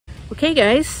Okay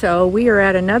guys, so we are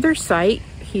at another site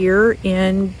here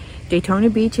in Daytona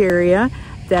Beach area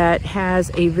that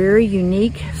has a very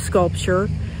unique sculpture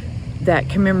that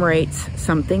commemorates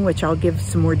something, which I'll give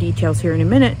some more details here in a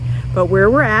minute. But where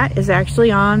we're at is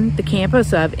actually on the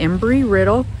campus of Embry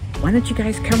Riddle. Why don't you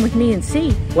guys come with me and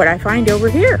see what I find over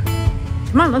here?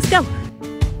 Come on, let's go.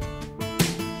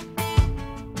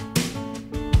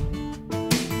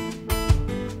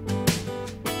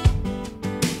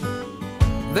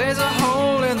 There's a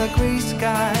hole in the gray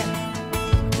sky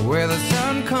where the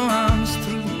sun comes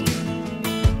through.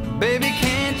 Baby,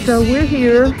 can't you so see we're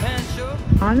here the potential?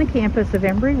 On the campus of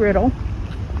Embry Riddle,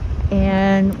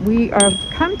 and we have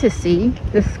come to see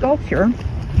this sculpture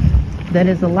that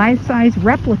is a life-size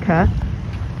replica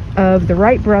of the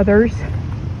Wright brothers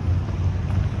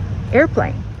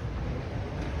airplane.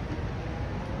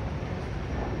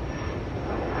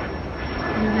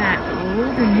 Look at that,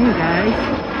 old and new,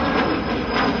 guys.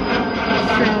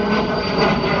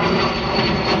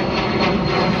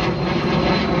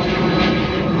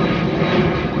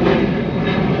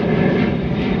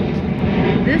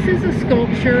 This is a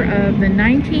sculpture of the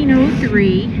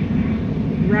 1903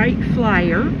 Wright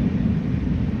Flyer,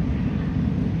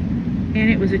 and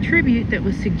it was a tribute that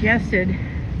was suggested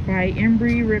by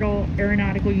Embry Riddle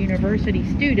Aeronautical University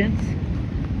students.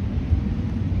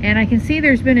 And I can see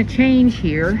there's been a change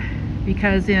here,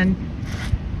 because in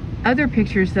other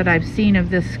pictures that I've seen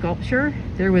of this sculpture,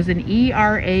 there was an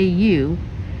ERAU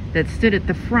that stood at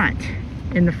the front,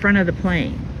 in the front of the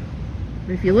plane.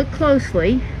 But if you look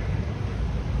closely,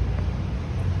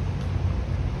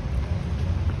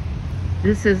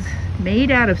 this is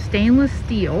made out of stainless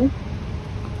steel,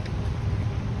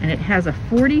 and it has a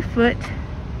 40-foot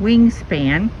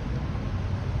wingspan,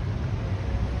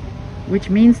 which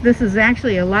means this is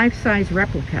actually a life-size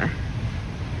replica.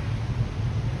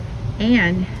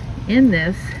 And in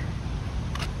this,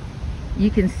 you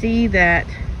can see that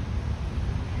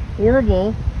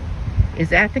Orville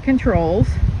is at the controls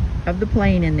of the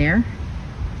plane in there,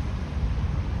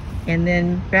 and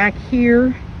then back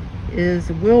here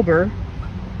is Wilbur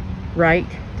Wright,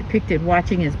 depicted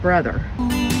watching his brother.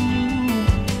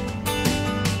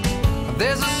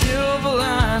 There's a silver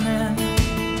lining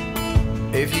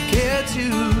if you care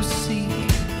to see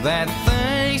that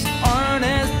things aren't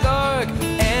as dark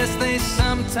as they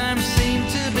sometimes seem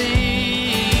to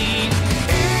be.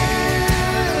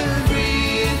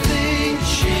 Everything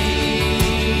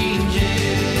changes,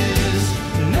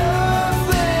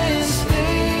 nothing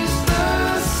stays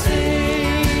the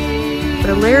same.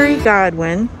 So Larry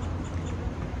Godwin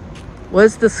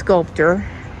was the sculptor,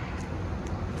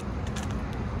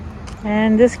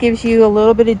 and this gives you a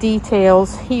little bit of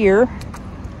details here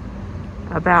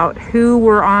about who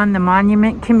were on the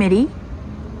monument committee.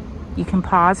 You can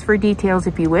pause for details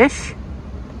if you wish.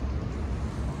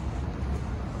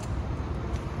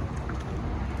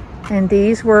 And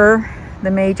these were the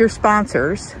major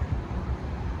sponsors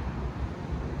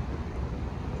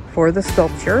for the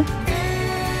sculpture.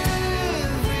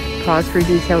 Pause for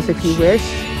details if you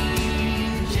wish.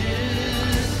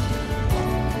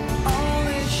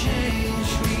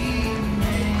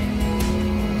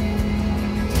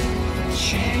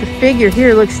 The figure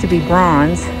here looks to be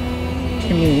bronze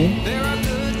to me.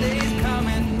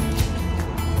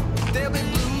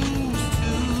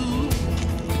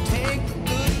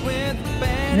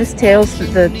 And this tells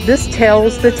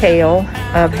the tale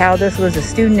of how this was a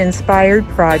student-inspired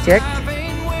project.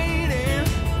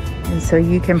 And so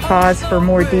you can pause for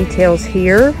more details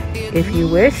here if you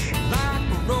wish.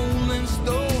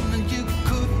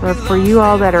 But for you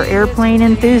all that are airplane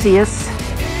enthusiasts,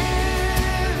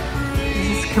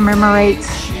 commemorates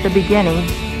the beginning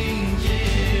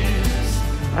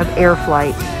of air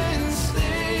flight.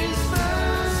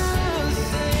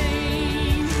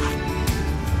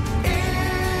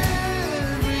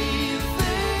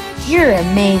 You're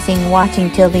amazing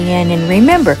watching till the end, and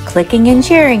remember, clicking and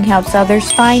sharing helps others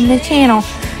find the channel.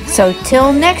 So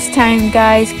till next time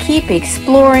guys, keep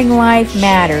exploring life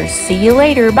matters. See you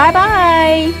later. Bye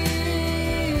bye.